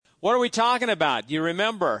What are we talking about? Do you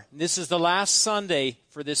remember? This is the last Sunday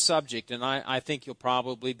for this subject, and I think you'll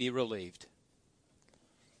probably be relieved.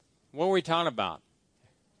 What were we talking about?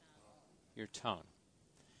 Your tongue.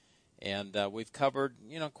 And we've covered,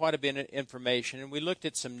 quite a bit of information, and we looked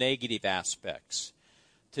at some negative aspects.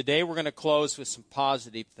 Today we're going to close with some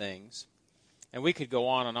positive things. And we could go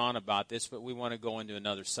on and on about this, but we want to go into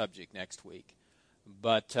another subject next week.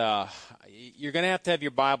 But you're going to have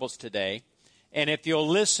your Bibles today. And if you'll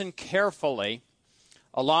listen carefully,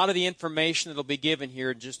 a lot of the information that will be given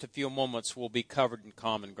here in just a few moments will be covered in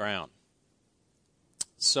common ground.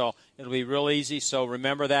 So it'll be real easy. So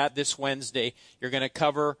remember that this Wednesday, you're going to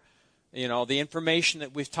cover, the information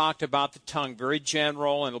that we've talked about the tongue, very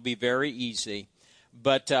general, and it'll be very easy.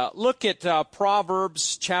 But look at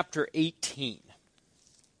Proverbs chapter 18.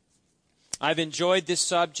 I've enjoyed this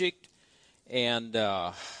subject, and,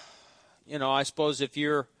 I suppose if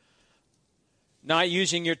you're not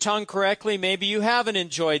using your tongue correctly, maybe you haven't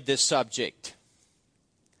enjoyed this subject.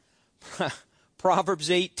 Proverbs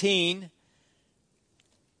 18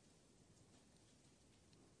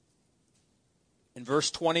 and verse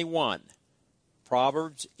 21.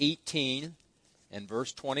 Proverbs 18 and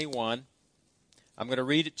verse 21. I'm going to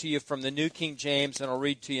read it to you from the New King James, and I'll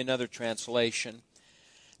read to you another translation.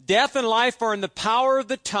 Death and life are in the power of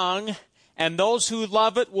the tongue, and those who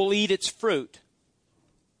love it will eat its fruit.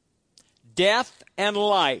 Death and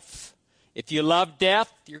life. If you love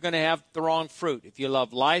death, you're going to have the wrong fruit. If you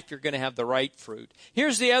love life, you're going to have the right fruit.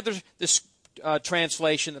 Here's the other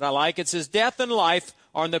translation that I like. It says, death and life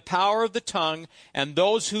are in the power of the tongue, and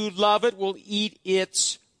those who love it will eat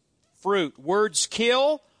its fruit. Words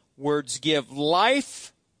kill. Words give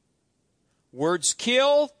life. Words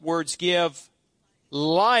kill. Words give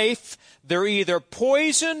life. They're either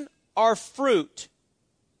poison or fruit.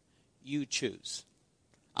 You choose.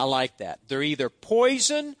 I like that. They're either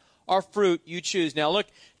poison or fruit. You choose. Now look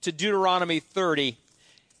to Deuteronomy 30,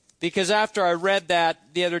 because after I read that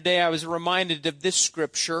the other day, I was reminded of this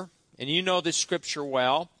scripture, and you know this scripture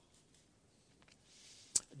well.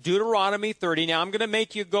 Deuteronomy 30. Now I'm going to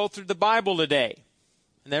make you go through the Bible today.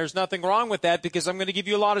 And there's nothing wrong with that, because I'm going to give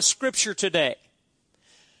you a lot of scripture today.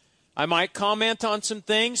 I might comment on some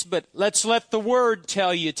things, but let's let the Word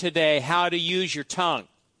tell you today how to use your tongue.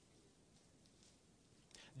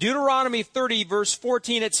 Deuteronomy 30, verse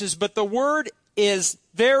 14, it says, but the Word is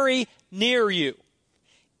very near you.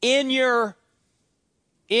 In your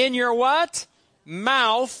what?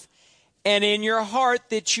 Mouth, and in your heart,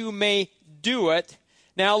 that you may do it.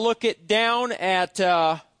 Now look down at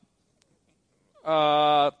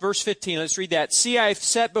verse 15. Let's read that. See, I have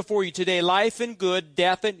set before you today life and good,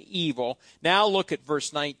 death and evil. Now look at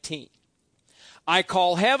verse 19. I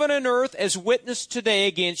call heaven and earth as witness today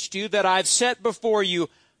against you that I've set before you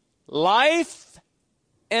life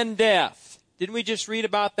and death. Didn't we just read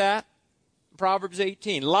about that? Proverbs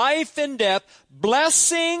 18. Life and death,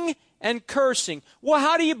 blessing and cursing. Well,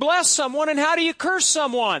 how do you bless someone and how do you curse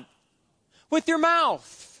someone? With your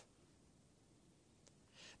mouth.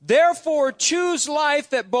 Therefore, choose life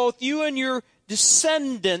that both you and your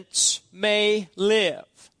descendants may live.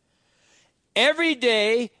 Every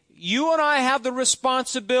day, you and I have the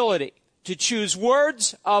responsibility to choose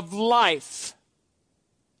words of life.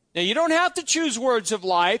 Now, you don't have to choose words of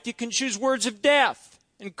life. You can choose words of death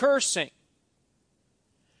and cursing.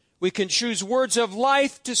 We can choose words of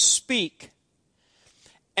life to speak.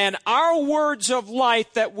 And our words of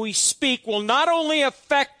life that we speak will not only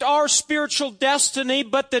affect our spiritual destiny,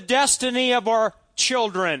 but the destiny of our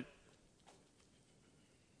children.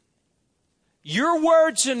 Your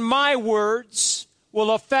words and my words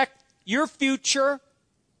will affect your future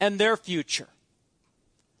and their future.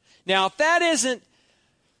 Now, if that isn't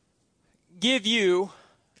give you,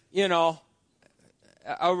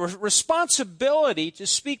 a responsibility to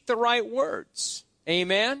speak the right words.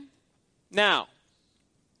 Amen? Now,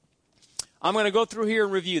 I'm going to go through here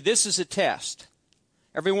and review. This is a test.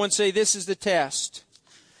 Everyone say, this is the test.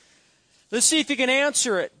 Let's see if you can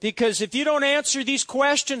answer it, because if you don't answer these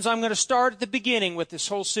questions, I'm going to start at the beginning with this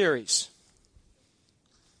whole series.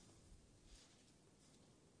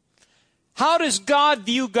 How does God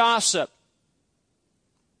view gossip?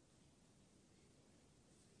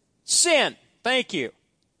 Sin. Thank you.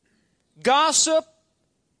 Gossip,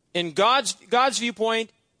 in God's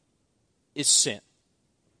viewpoint, is sin.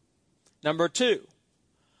 Number 2,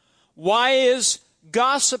 why is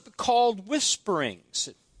gossip called whisperings?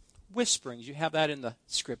 Whisperings, you have that in the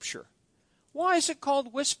scripture. Why is it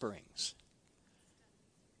called whisperings?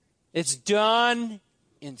 It's done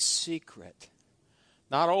in secret.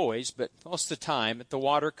 Not always, but most of the time at the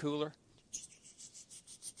water cooler.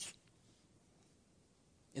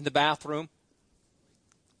 in the bathroom,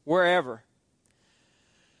 wherever.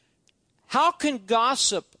 How can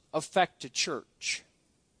gossip affect a church?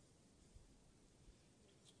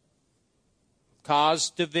 Cause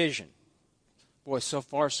division. Boy, so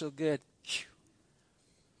far so good.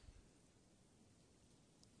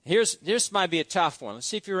 Here's might be a tough one. Let's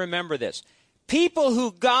see if you remember this. People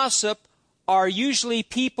who gossip are usually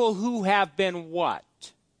people who have been what?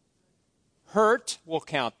 Hurt, we'll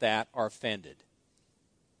count that, or offended.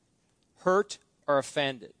 Hurt or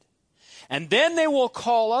offended. And then they will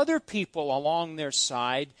call other people along their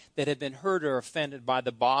side that have been hurt or offended by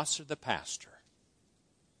the boss or the pastor.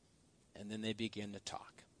 And then they begin to talk.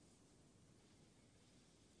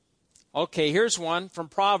 Okay, here's one from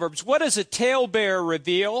Proverbs. What does a talebearer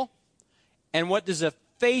reveal? And what does a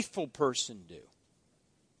faithful person do?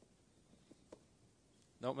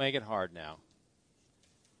 Don't make it hard now.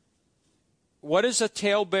 What does a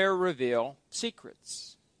talebearer reveal?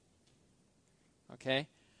 Secrets. Okay?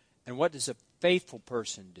 And what does a faithful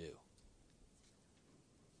person do?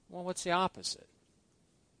 Well, what's the opposite?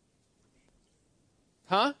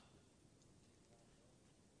 Huh?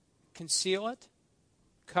 Conceal it?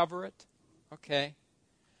 Cover it? Okay.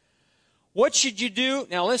 What should you do?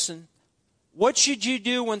 Now listen. What should you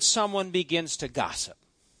do when someone begins to gossip?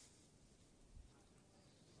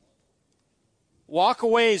 Walk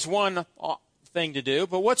away is one thing to do,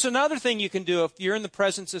 but what's another thing you can do if you're in the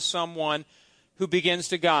presence of someone who begins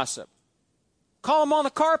to gossip? Call them on the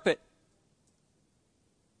carpet.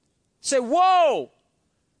 Say, whoa!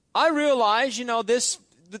 I realize,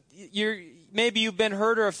 maybe you've been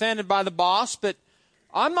hurt or offended by the boss, but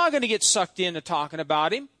I'm not going to get sucked into talking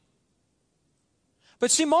about him.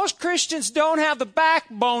 But see, most Christians don't have the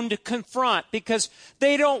backbone to confront because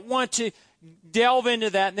they don't want to delve into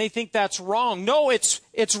that and they think that's wrong. No, it's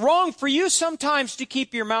wrong for you sometimes to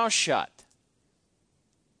keep your mouth shut.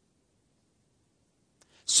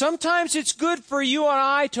 Sometimes it's good for you and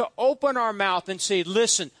I to open our mouth and say,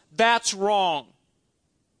 listen, that's wrong.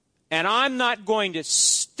 And I'm not going to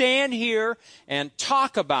stand here and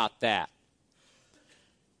talk about that.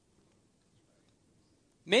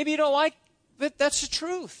 Maybe you don't like it, that's the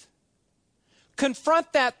truth.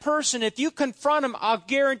 Confront that person. If you confront them, I'll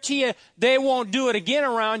guarantee you they won't do it again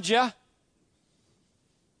around you.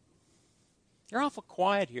 You're awful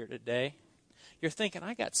quiet here today. You're thinking,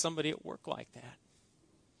 I got somebody at work like that.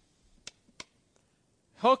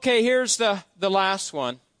 Okay, here's the last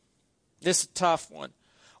one. This is a tough one.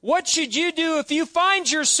 What should you do if you find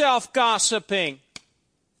yourself gossiping?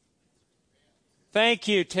 Thank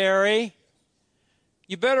you, Terry.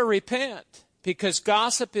 You better repent, because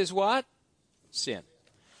gossip is what? Sin.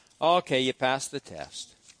 Okay, you passed the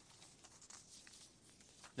test.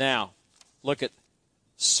 Now, look at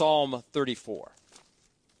Psalm 34.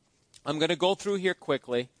 I'm going to go through here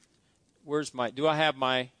quickly. Do I have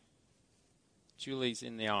my... Julie's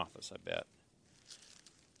in the office, I bet.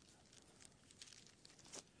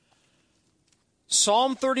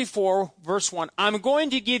 Psalm 34, verse 1. I'm going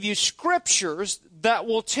to give you scriptures that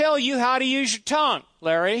will tell you how to use your tongue.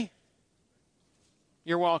 Larry,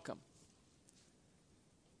 you're welcome.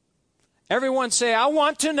 Everyone say, I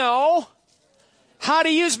want to know how to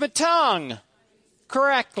use my tongue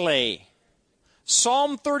correctly.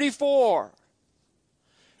 Psalm 34,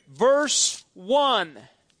 verse 1.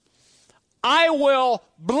 I will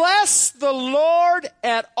bless the Lord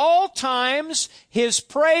at all times. His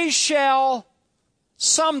praise shall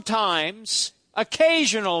sometimes,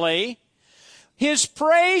 occasionally, His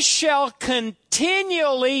praise shall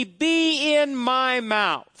continually be in my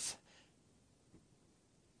mouth.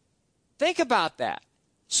 Think about that.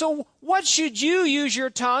 So what should you use your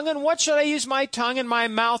tongue and what should I use my tongue and my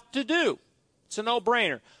mouth to do? It's a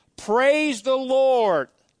no-brainer. Praise the Lord.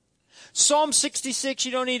 Psalm 66,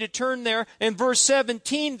 you don't need to turn there. In verse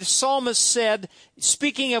 17, the psalmist said,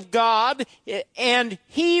 speaking of God, and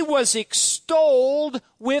He was extolled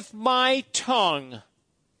with my tongue.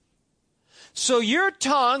 So your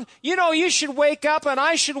tongue, you should wake up and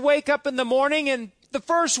I should wake up in the morning and the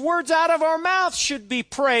first words out of our mouth should be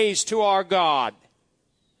praise to our God.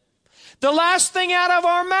 The last thing out of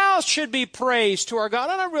our mouth should be praise to our God.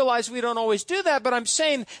 And I realize we don't always do that, but I'm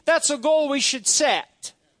saying that's a goal we should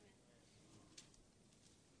set.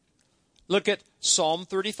 Look at Psalm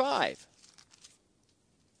 35.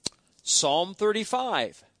 Psalm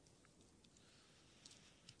 35.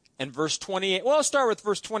 And verse 28. Well, I'll start with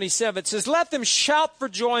verse 27. It says, let them shout for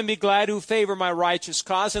joy and be glad who favor my righteous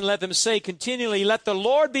cause, and let them say continually, let the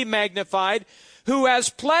Lord be magnified, who has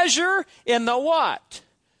pleasure in the what?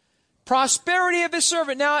 Prosperity of His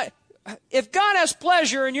servant. Now, if God has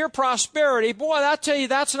pleasure in your prosperity, boy, I'll tell you,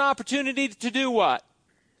 that's an opportunity to do what?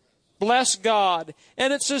 bless God.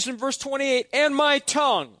 And it says in verse 28, and my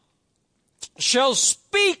tongue shall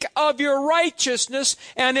speak of your righteousness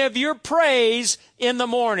and of your praise in the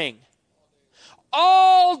morning.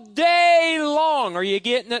 All day long. Are you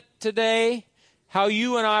getting it today? How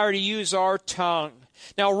you and I are to use our tongue.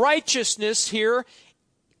 Now, righteousness here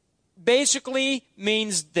basically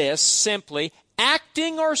means this, simply,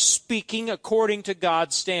 acting or speaking according to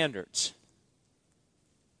God's standards.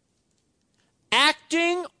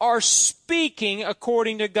 Acting or speaking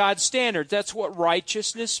according to God's standards. That's what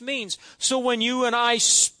righteousness means. So when you and I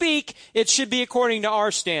speak, it should be according to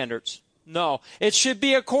our standards. No, it should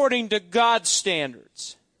be according to God's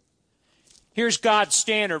standards. Here's God's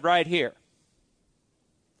standard right here.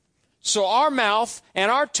 So our mouth and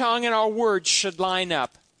our tongue and our words should line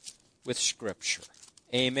up with Scripture.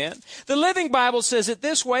 Amen. The Living Bible says it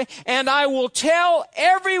this way, and I will tell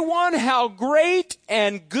everyone how great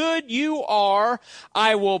and good you are.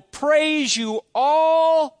 I will praise you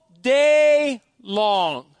all day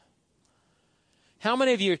long. How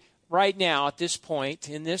many of you right now at this point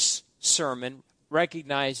in this sermon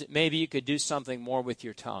recognize that maybe you could do something more with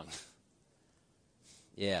your tongue?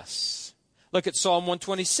 Yes. Look at Psalm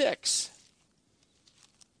 126.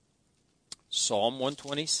 Psalm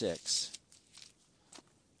 126.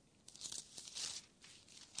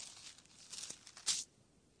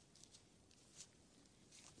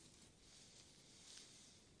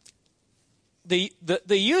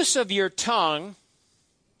 The use of your tongue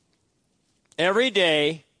every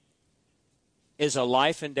day is a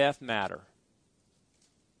life and death matter.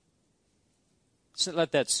 So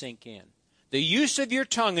let that sink in. The use of your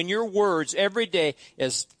tongue and your words every day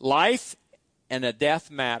is life and a death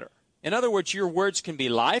matter. In other words, your words can be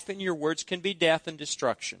life and your words can be death and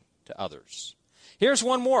destruction to others. Here's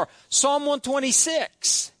one more. Psalm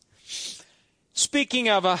 126. Speaking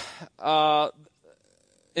of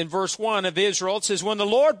in verse 1 of Israel, it says, when the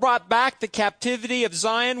Lord brought back the captivity of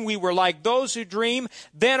Zion, we were like those who dream.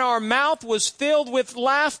 Then our mouth was filled with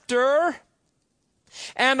laughter,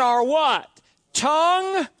 and our what?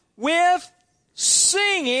 Tongue with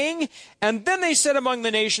singing. And then they said among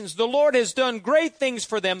the nations, the Lord has done great things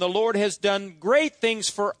for them. The Lord has done great things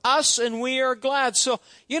for us, and we are glad. So,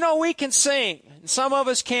 we can sing. And some of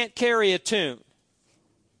us can't carry a tune.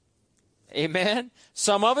 Amen?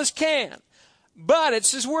 Some of us can. But it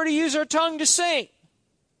says we're to use our tongue to sing.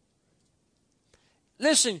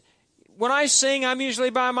 Listen, when I sing, I'm usually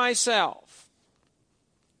by myself.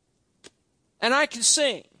 And I can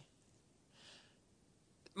sing.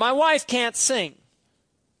 My wife can't sing.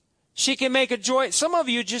 She can make some of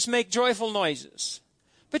you just make joyful noises.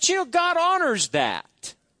 But God honors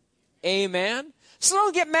that. Amen? So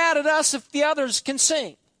don't get mad at us if the others can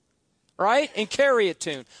sing. Right? And carry a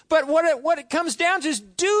tune. But what it comes down to is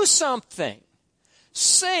do something.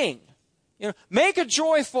 Sing. Make a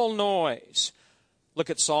joyful noise. Look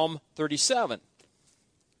at Psalm 37.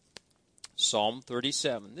 Psalm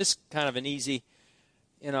 37. This is kind of an easy,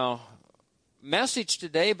 message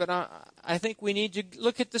today, but I think we need to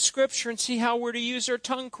look at the Scripture and see how we're to use our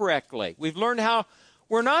tongue correctly. We've learned how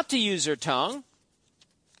we're not to use our tongue.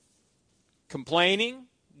 Complaining,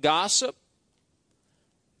 gossip.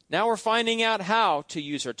 Now we're finding out how to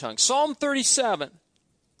use our tongue. Psalm 37,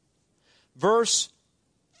 verse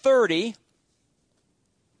 30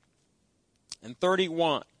 and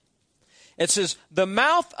 31. It says, the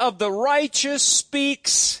mouth of the righteous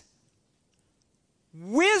speaks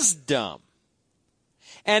wisdom,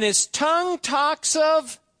 and his tongue talks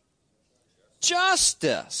of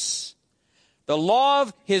justice. The law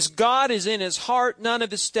of his God is in his heart, none of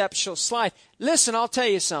his steps shall slide. Listen, I'll tell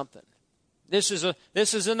you something. This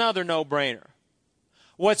is another no-brainer.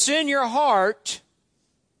 What's in your heart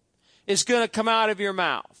is going to come out of your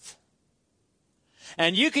mouth.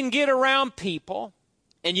 And you can get around people,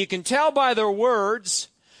 and you can tell by their words,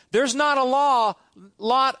 there's not a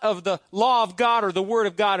lot of the law of God or the Word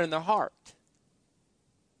of God in their heart.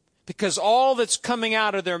 Because all that's coming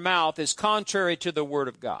out of their mouth is contrary to the Word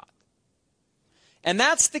of God. And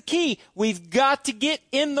that's the key. We've got to get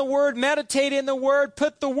in the Word, meditate in the Word,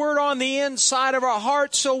 put the Word on the inside of our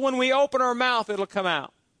heart so when we open our mouth, it'll come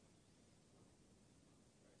out.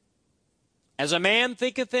 As a man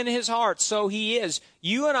thinketh in his heart, so he is.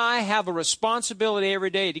 You and I have a responsibility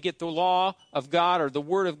every day to get the law of God or the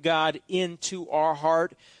Word of God into our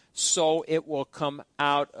heart so it will come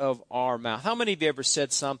out of our mouth. How many of you ever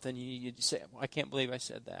said something you say, I can't believe I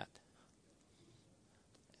said that?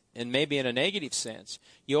 And maybe in a negative sense.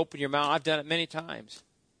 You open your mouth. I've done it many times.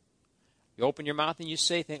 You open your mouth and you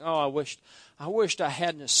say things, I wished I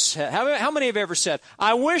hadn't said. How many have ever said,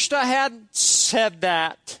 I wished I hadn't said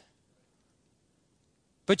that?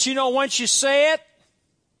 But you know, once you say it,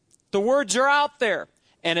 the words are out there,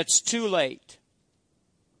 and it's too late.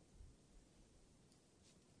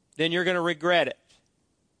 Then you're going to regret it.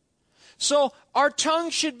 So our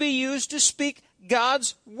tongue should be used to speak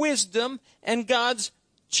God's wisdom and God's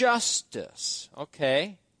justice.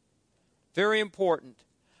 Okay? Very important.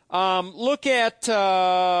 Look at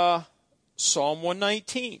Psalm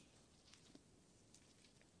 119.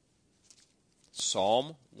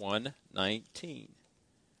 Psalm 119.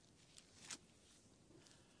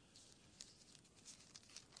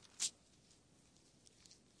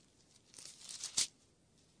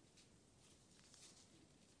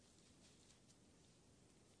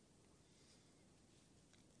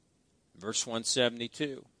 Verse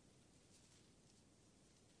 172.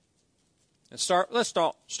 Let's start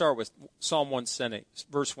with Psalm 170,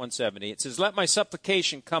 verse 170. It says, "Let my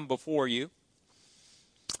supplication come before you."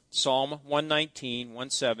 Psalm 119,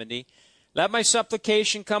 170. "Let my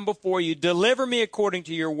supplication come before you. Deliver me according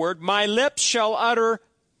to your word. My lips shall utter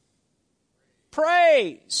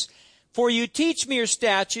praise. For you teach me your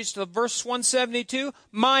statutes." Verse 172.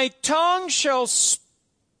 "My tongue shall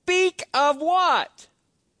speak of" what?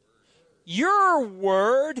 "Your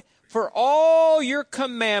word, for all your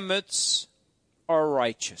commandments are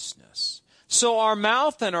righteousness." So our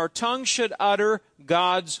mouth and our tongue should utter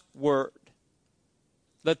God's word.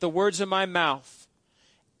 "Let the words of my mouth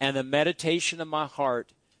and the meditation of my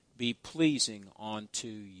heart be pleasing unto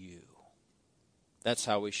you." That's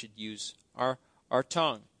how we should use our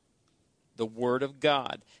tongue. The word of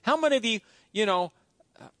God. How many of you,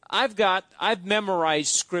 I've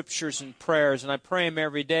memorized scriptures and prayers, and I pray them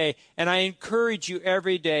every day, and I encourage you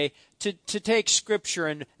every day to take scripture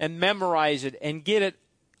and memorize it and get it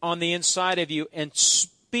on the inside of you and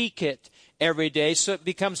speak it every day so it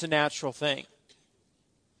becomes a natural thing.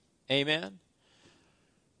 Amen?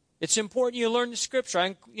 It's important you learn the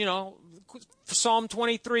scripture. Psalm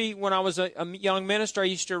 23, when I was a young minister, I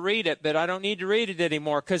used to read it, but I don't need to read it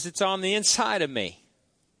anymore because it's on the inside of me.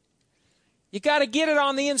 You got to get it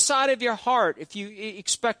on the inside of your heart if you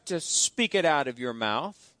expect to speak it out of your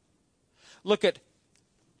mouth. Look at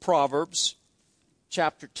Proverbs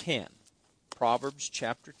chapter 10. Proverbs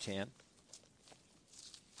chapter 10.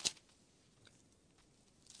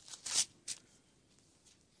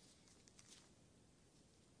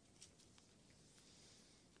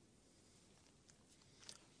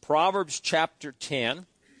 Proverbs chapter 10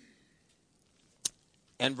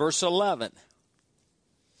 and verse 11.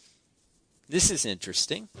 This is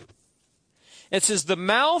interesting. It says, "The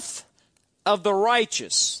mouth of the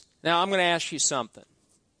righteous." Now, I'm going to ask you something.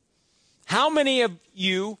 How many of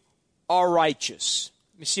you are righteous?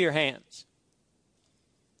 Let me see your hands.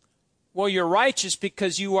 Well, you're righteous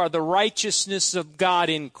because you are the righteousness of God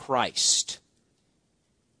in Christ.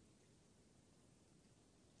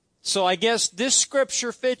 So I guess this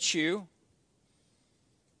scripture fits you.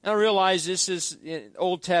 I realize this is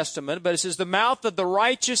Old Testament, but it says, "The mouth of the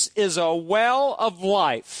righteous is a well of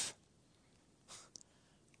life."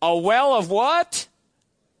 A well of what?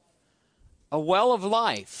 A well of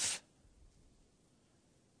life.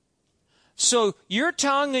 So your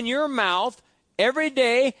tongue and your mouth every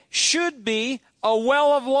day should be a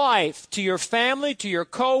well of life to your family, to your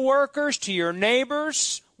co-workers, to your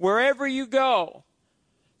neighbors, wherever you go.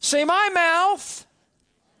 Say, "My mouth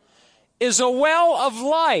is a well of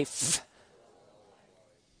life."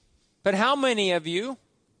 But how many of you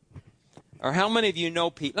know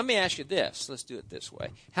people? Let me ask you this. Let's do it this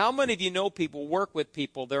way. How many of you know people, work with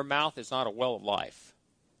people, their mouth is not a well of life?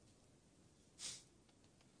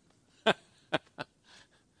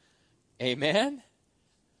 Amen?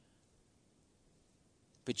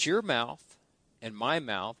 But your mouth and my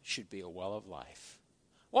mouth should be a well of life.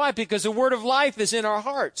 Why? Because the word of life is in our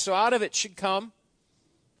heart, so out of it should come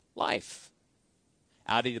life.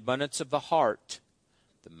 Out of the abundance of the heart,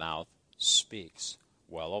 the mouth speaks.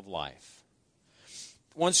 Well of life.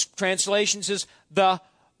 One translation says, "The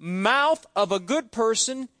mouth of a good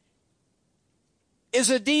person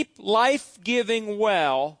is a deep, life-giving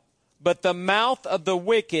well, but the mouth of the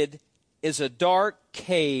wicked is a dark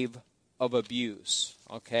cave of abuse."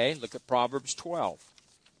 Okay, look at Proverbs 12.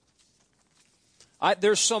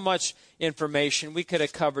 There's so much information. We could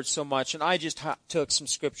have covered so much, and I just took some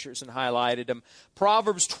scriptures and highlighted them.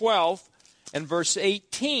 Proverbs 12 and verse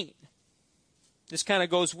 18. This kind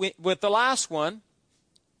of goes with the last one.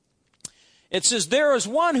 It says, "There is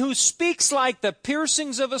one who speaks like the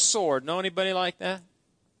piercings of a sword." Know anybody like that?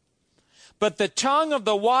 "But the tongue of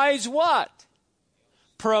the wise" what?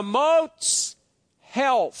 "Promotes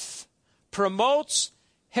health." Promotes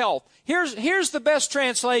health. Here's the best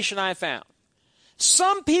translation I found.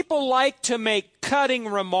 Some people like to make cutting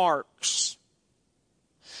remarks,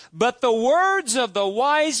 but the words of the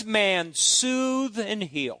wise man soothe and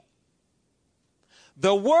heal.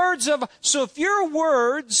 So if your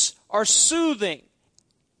words are soothing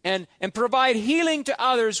and provide healing to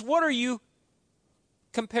others, what are you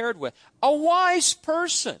compared with? A wise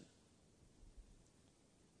person.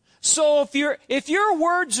 So if your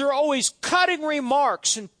words are always cutting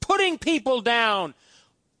remarks and putting people down,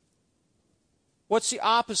 what's the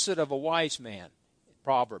opposite of a wise man?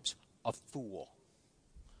 Proverbs, a fool.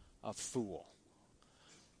 A fool.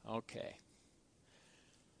 Okay.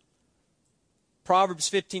 Proverbs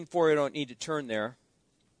 15:4, you don't need to turn there.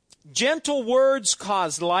 Gentle words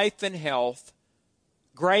cause life and health.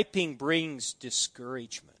 Griping brings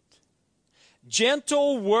discouragement.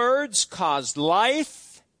 Gentle words cause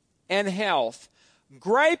life and health.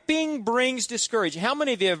 Griping brings discouragement. How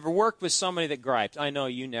many of you have ever worked with somebody that griped? I know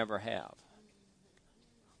you never have.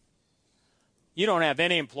 You don't have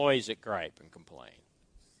any employees that gripe and complain.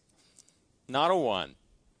 Not a one.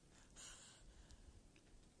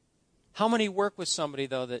 How many work with somebody,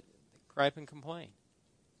 though, that gripe and complain?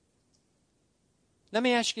 Let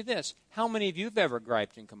me ask you this. How many of you have ever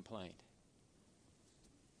griped and complained?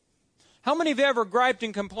 How many of you ever griped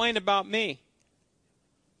and complained about me?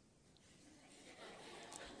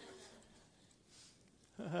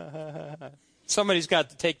 Somebody's got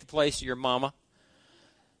to take the place of your mama.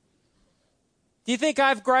 Do you think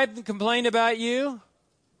I've griped and complained about you?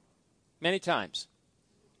 Many times.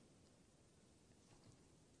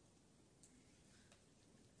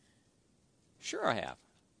 Sure I have.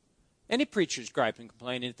 Any preachers griped and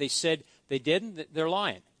complained, and if they said they didn't, they're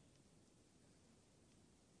lying.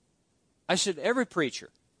 I said every preacher,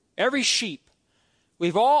 every sheep,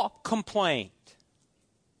 we've all complained.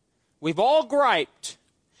 We've all griped.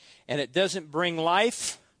 And it doesn't bring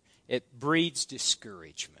life, it breeds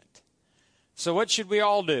discouragement. So what should we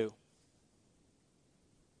all do?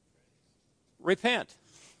 Repent.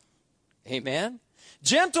 Amen?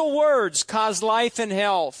 Gentle words cause life and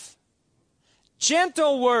health.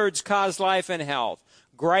 Gentle words cause life and health.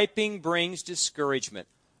 Griping brings discouragement.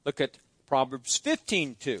 Look at Proverbs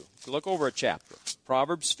 15:2. Look over a chapter.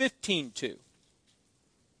 Proverbs 15:2.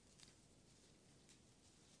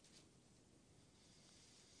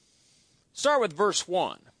 Start with verse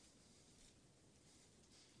 1.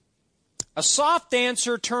 A soft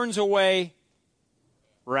answer turns away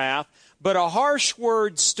wrath, but a harsh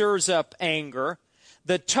word stirs up anger.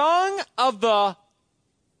 The tongue of the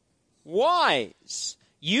wise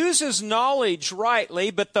uses knowledge rightly,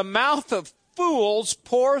 but the mouth of fools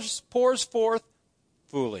pours forth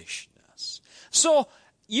foolishness. So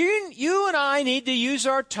you and I need to use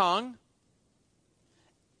our tongue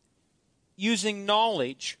using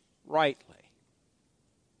knowledge rightly.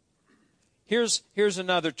 Here's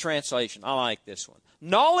another translation. I like this one.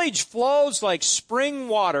 Knowledge flows like spring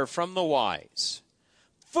water from the wise.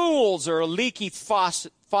 Fools are leaky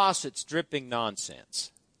faucets dripping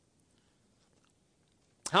nonsense.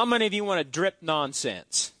 How many of you want to drip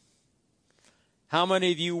nonsense? How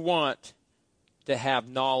many of you want to have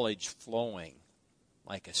knowledge flowing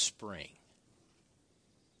like a spring?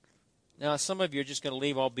 Now, some of you are just going to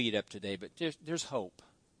leave all beat up today, but there's hope.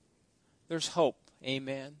 There's hope.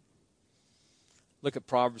 Amen. Look at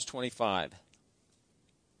Proverbs 25.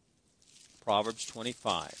 Proverbs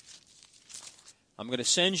 25. I'm going to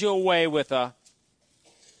send you away with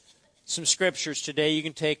some scriptures today you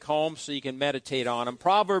can take home so you can meditate on them.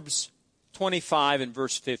 Proverbs 25 and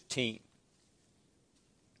verse 15.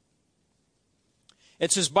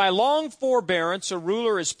 It says, by long forbearance a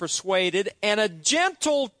ruler is persuaded, and a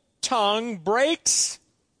gentle tongue breaks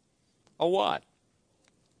a what?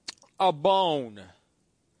 A bone.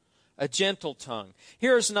 A gentle tongue.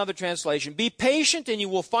 Here's another translation. Be patient and you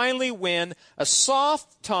will finally win. A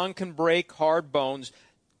soft tongue can break hard bones.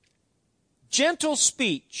 Gentle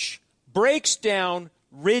speech breaks down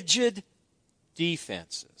rigid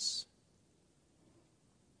defenses.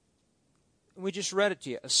 We just read it to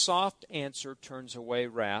you. A soft answer turns away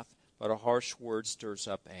wrath, but a harsh word stirs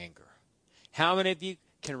up anger. How many of you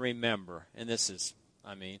can remember, and this is,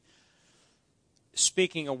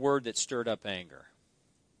 speaking a word that stirred up anger?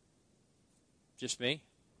 Just me?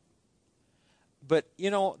 But,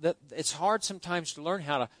 that it's hard sometimes to learn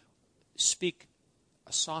how to speak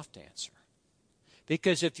a soft answer.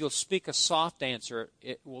 Because if you'll speak a soft answer,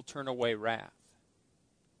 it will turn away wrath.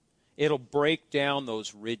 It'll break down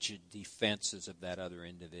those rigid defenses of that other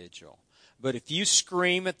individual. But if you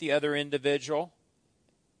scream at the other individual,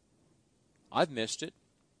 I've missed it,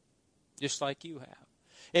 just like you have.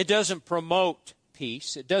 It doesn't promote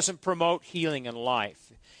peace. It doesn't promote healing and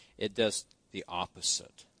life. It does the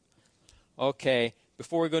opposite. Okay,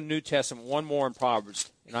 before we go to New Testament, one more in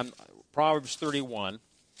Proverbs. Proverbs 31.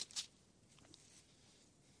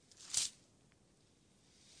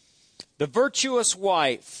 The virtuous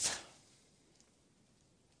wife.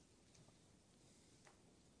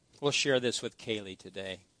 We'll share this with Kaylee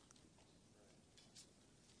today.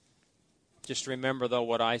 Just remember, though,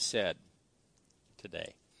 what I said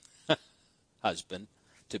today. Husband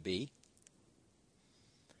to be.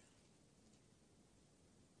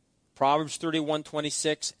 Proverbs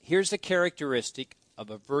 31:26. Here's the characteristic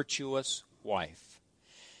of a virtuous wife.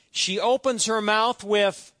 She opens her mouth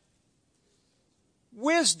with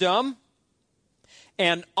wisdom,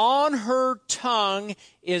 and on her tongue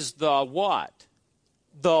is the what?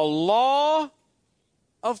 The law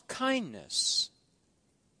of kindness.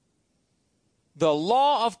 The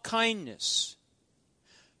law of kindness.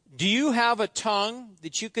 Do you have a tongue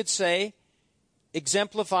that you could say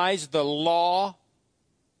exemplifies the law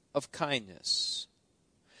of kindness?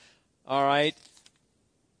 All right.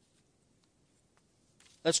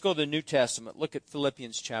 Let's go to the New Testament. Look at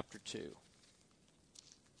Philippians chapter 2.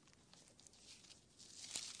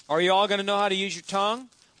 Are you all going to know how to use your tongue?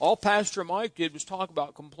 All Pastor Mike did was talk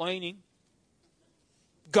about complaining,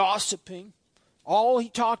 gossiping. All he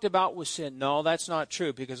talked about was sin. No, that's not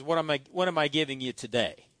true, because what am I giving you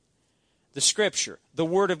today? The Scripture, the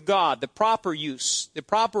Word of God, the proper use, the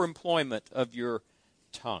proper employment of your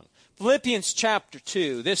tongue. Philippians chapter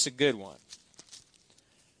 2, this is a good one.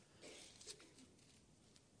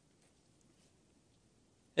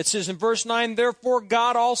 It says in verse 9, therefore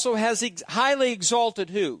God also has highly exalted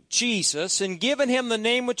who? Jesus, and given him the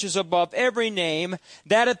name which is above every name,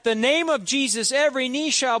 that at the name of Jesus every knee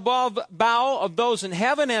shall bow, of those in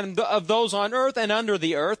heaven and of those on earth and under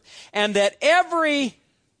the earth, and that every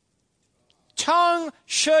tongue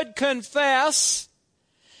should confess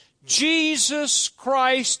Jesus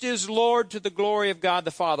Christ is Lord, to the glory of God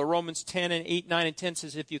the Father. Romans 10 and 8, 9, and 10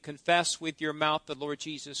 says, if you confess with your mouth the Lord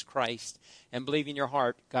Jesus Christ and believe in your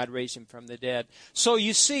heart, God raised him from the dead. So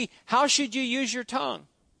you see, how should you use your tongue?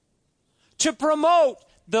 To promote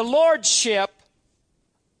the lordship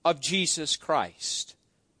of Jesus Christ.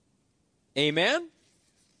 Amen?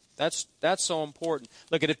 That's so important.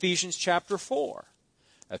 Look at Ephesians chapter 4.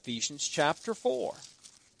 Ephesians chapter 4.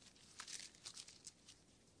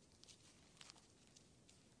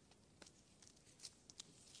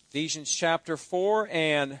 Ephesians chapter 4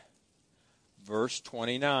 and verse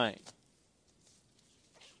 29.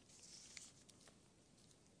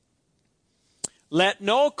 Let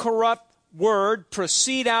no corrupt word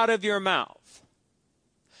proceed out of your mouth,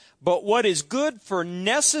 but what is good for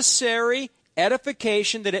necessary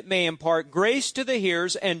edification, that it may impart grace to the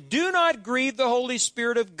hearers, and do not grieve the Holy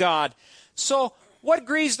Spirit of God. So, what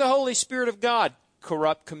grieves the Holy Spirit of God?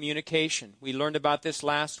 Corrupt communication. We learned about this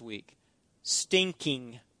last week.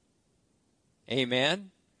 Stinking.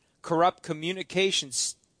 Amen? Corrupt communication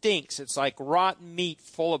stinks. It's like rotten meat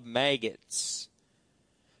full of maggots.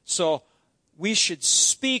 So, we should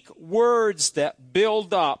speak words that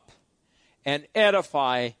build up and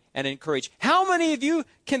edify and encourage. How many of you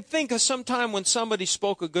can think of some time when somebody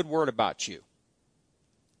spoke a good word about you?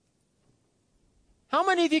 How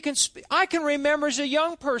many of you can speak? I can remember as a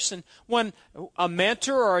young person when a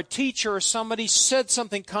mentor or a teacher or somebody said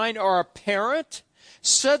something kind, or a parent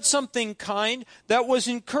said something kind that was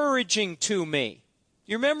encouraging to me.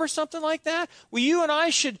 You remember something like that? Well, you and I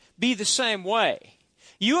should be the same way.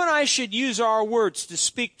 You and I should use our words to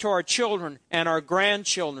speak to our children and our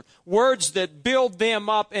grandchildren, words that build them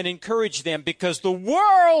up and encourage them, because the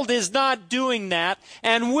world is not doing that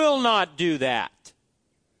and will not do that.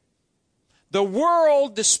 The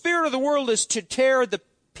world, the spirit of the world is to tear the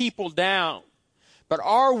people down. But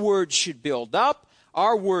our words should build up.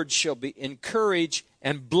 Our words shall encourage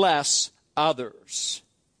and bless others.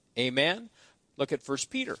 Amen? Look at 1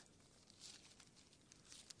 Peter.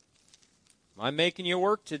 I'm making you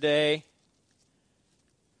work today.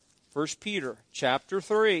 1 Peter chapter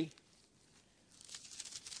 3.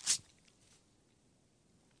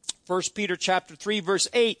 1 Peter chapter 3 verse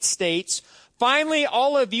 8 states, finally,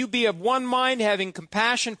 all of you be of one mind, having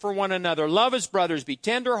compassion for one another. Love as brothers. Be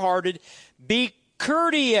tender-hearted. Be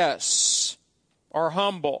courteous or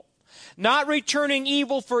humble. Not returning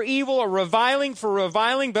evil for evil or reviling for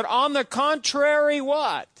reviling, but on the contrary,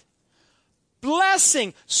 what?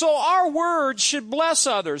 Blessing. So our words should bless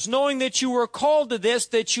others, knowing that you were called to this,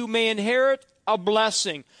 that you may inherit a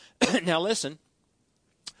blessing. Now listen.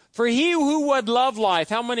 For he who would love life,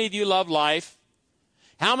 how many of you love life?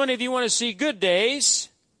 How many of you want to see good days?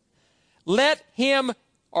 Let him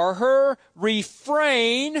or her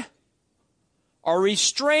refrain or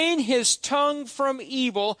restrain his tongue from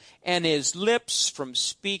evil and his lips from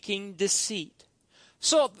speaking deceit.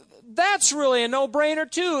 So that's really a no-brainer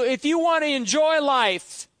too. If you want to enjoy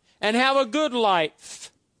life and have a good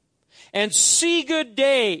life and see good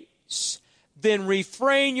days, then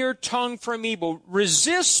refrain your tongue from evil.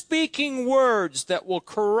 Resist speaking words that will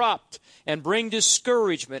corrupt and bring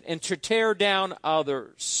discouragement and to tear down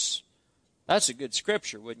others. That's a good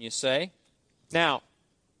scripture, wouldn't you say? Now,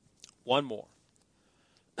 one more.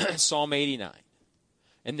 Psalm 89.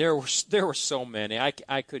 And there were so many.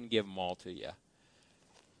 I couldn't give them all to you.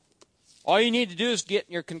 All you need to do is get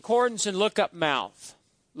in your concordance and look up mouth.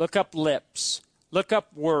 Look up lips. Look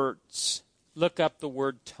up words. Look up the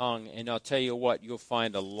word tongue. And I'll tell you what, you'll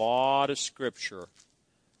find a lot of scripture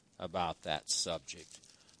about that subject.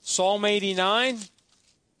 Psalm 89,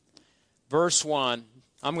 verse 1.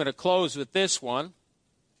 I'm going to close with this one.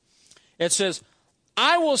 It says,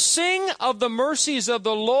 I will sing of the mercies of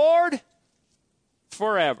the Lord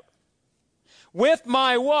forever. With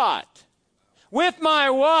my what? With my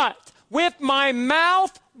what? With my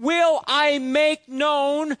mouth will I make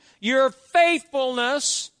known your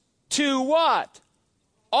faithfulness to what?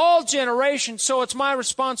 All generations. So it's my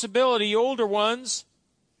responsibility, you older ones,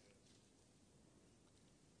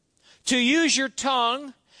 to use your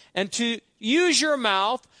tongue and to use your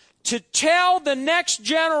mouth to tell the next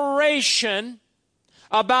generation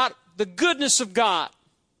about the goodness of God,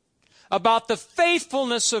 about the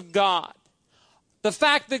faithfulness of God, the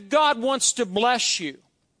fact that God wants to bless you.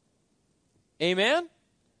 Amen?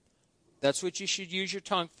 That's what you should use your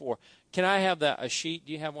tongue for. Can I have a sheet?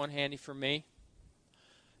 Do you have one handy for me?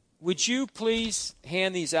 Would you please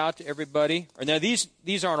hand these out to everybody? Or now these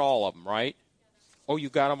aren't all of them, right? Oh, you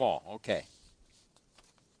got them all. Okay.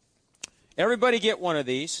 Everybody get one of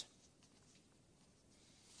these.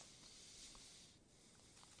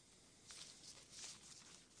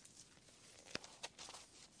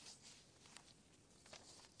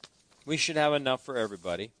 We should have enough for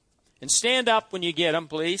everybody. And stand up when you get them,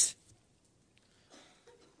 please.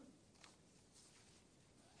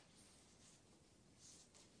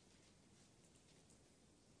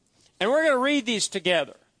 And we're going to read these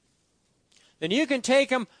together. Then you can take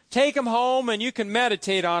them home and you can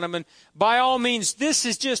meditate on them. And by all means, this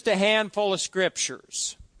is just a handful of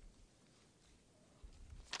scriptures.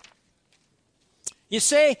 You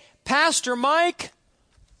say, Pastor Mike,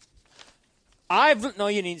 no,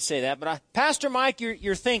 you need to say that, but Pastor Mike,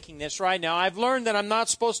 you're thinking this right now. I've learned that I'm not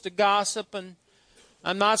supposed to gossip, and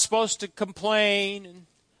I'm not supposed to complain, and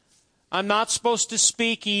I'm not supposed to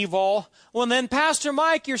speak evil. Well, then, Pastor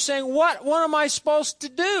Mike, you're saying, what am I supposed to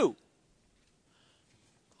do?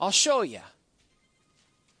 I'll show you.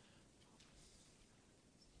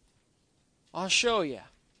 I'll show you.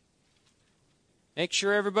 Make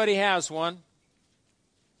sure everybody has one.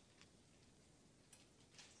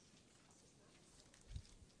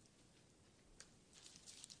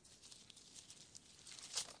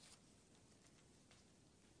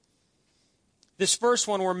 This first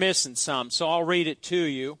one we're missing some, so I'll read it to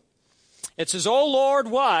you. It says, O Lord,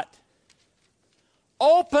 what?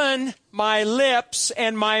 Open my lips,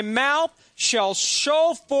 and my mouth shall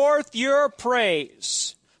show forth your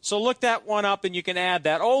praise. So look that one up, and you can add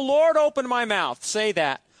that. O Lord, open my mouth. Say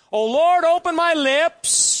that. O Lord, open my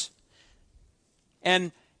lips,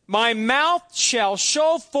 and my mouth shall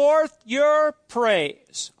show forth your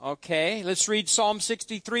praise. Okay, let's read Psalm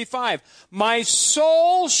 63:5. My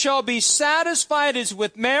soul shall be satisfied as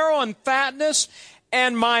with marrow and fatness,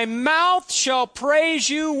 and my mouth shall praise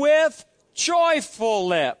you with joyful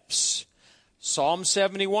lips. Psalm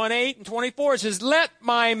 71:8 and 24 says, let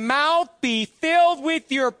my mouth be filled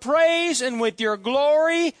with your praise and with your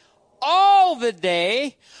glory all the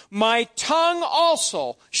day. My tongue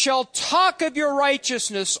also shall talk of your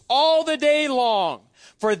righteousness all the day long.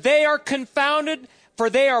 For they are confounded, for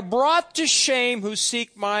they are brought to shame who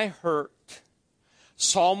seek my hurt.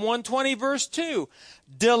 Psalm 120 verse 2.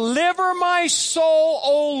 Deliver my soul,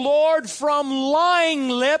 O Lord, from lying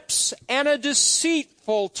lips and a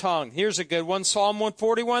deceitful tongue. Here's a good one. Psalm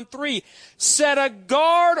 141:3. Set a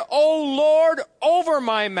guard, O Lord, over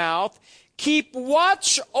my mouth. Keep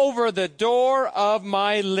watch over the door of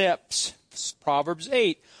my lips. Proverbs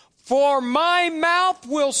 8. For my mouth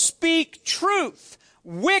will speak truth.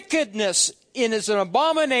 Wickedness is an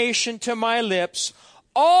abomination to my lips.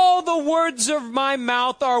 All the words of my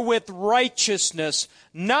mouth are with righteousness.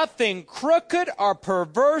 Nothing crooked or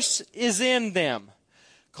perverse is in them.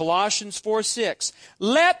 Colossians 4:6.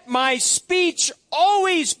 Let my speech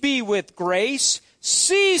always be with grace,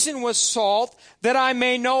 seasoned with salt, that I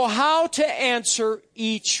may know how to answer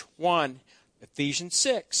each one. Ephesians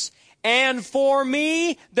 6. and for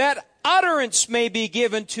me that utterance may be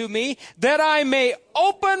given to me, that I may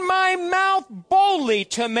open my mouth boldly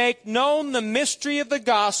to make known the mystery of the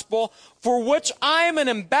gospel, for which I am an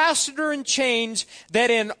ambassador in chains, that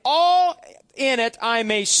in it I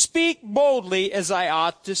may speak boldly as I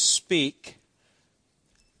ought to speak.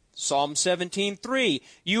 Psalm 17:3.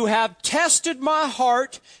 You have tested my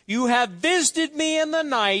heart, you have visited me in the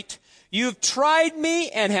night, you've tried me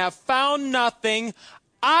and have found nothing.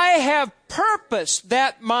 I have purposed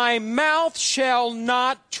that my mouth shall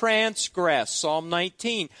not transgress. Psalm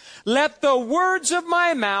 19. Let the words of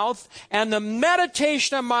my mouth and the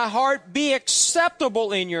meditation of my heart be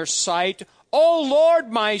acceptable in your sight, O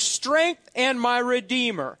Lord, my strength and my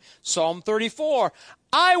Redeemer. Psalm 34.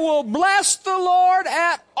 I will bless the Lord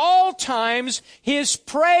at all times. His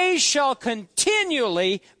praise shall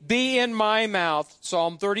continually be in my mouth.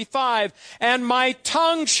 Psalm 35. And my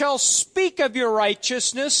tongue shall speak of your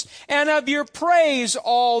righteousness and of your praise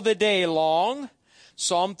all the day long.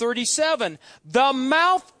 Psalm 37. The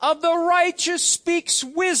mouth of the righteous speaks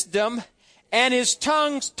wisdom, and his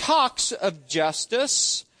tongue talks of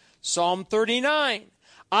justice. Psalm 39.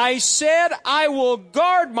 I said, I will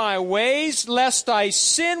guard my ways, lest I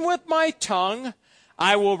sin with my tongue.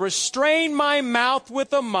 I will restrain my mouth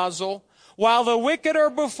with a muzzle. While the wicked are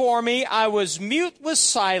before me, I was mute with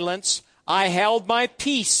silence. I held my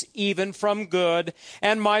peace even from good,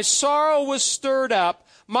 and my sorrow was stirred up.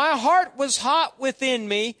 My heart was hot within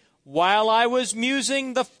me. While I was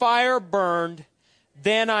musing, the fire burned.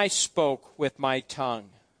 Then I spoke with my tongue.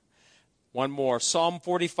 One more, Psalm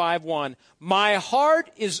 45:1. My heart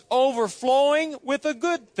is overflowing with a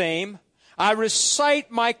good theme. I recite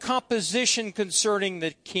my composition concerning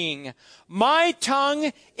the King. My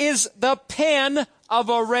tongue is the pen of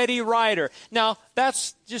a ready writer. Now,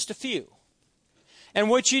 that's just a few. And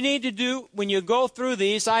what you need to do when you go through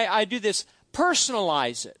these, I do this,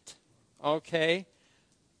 personalize it. Okay?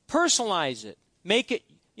 Personalize it. Make it,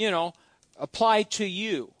 apply to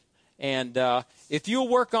you. And if you'll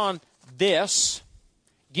work on this,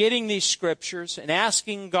 getting these scriptures and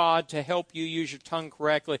asking God to help you use your tongue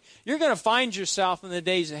correctly, you're going to find yourself in the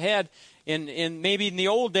days ahead. Maybe in the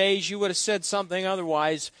old days you would have said something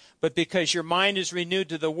otherwise, but because your mind is renewed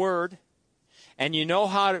to the Word and you know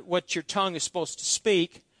what your tongue is supposed to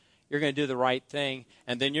speak, you're going to do the right thing,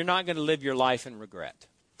 and then you're not going to live your life in regret.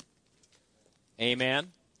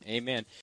 Amen. Amen.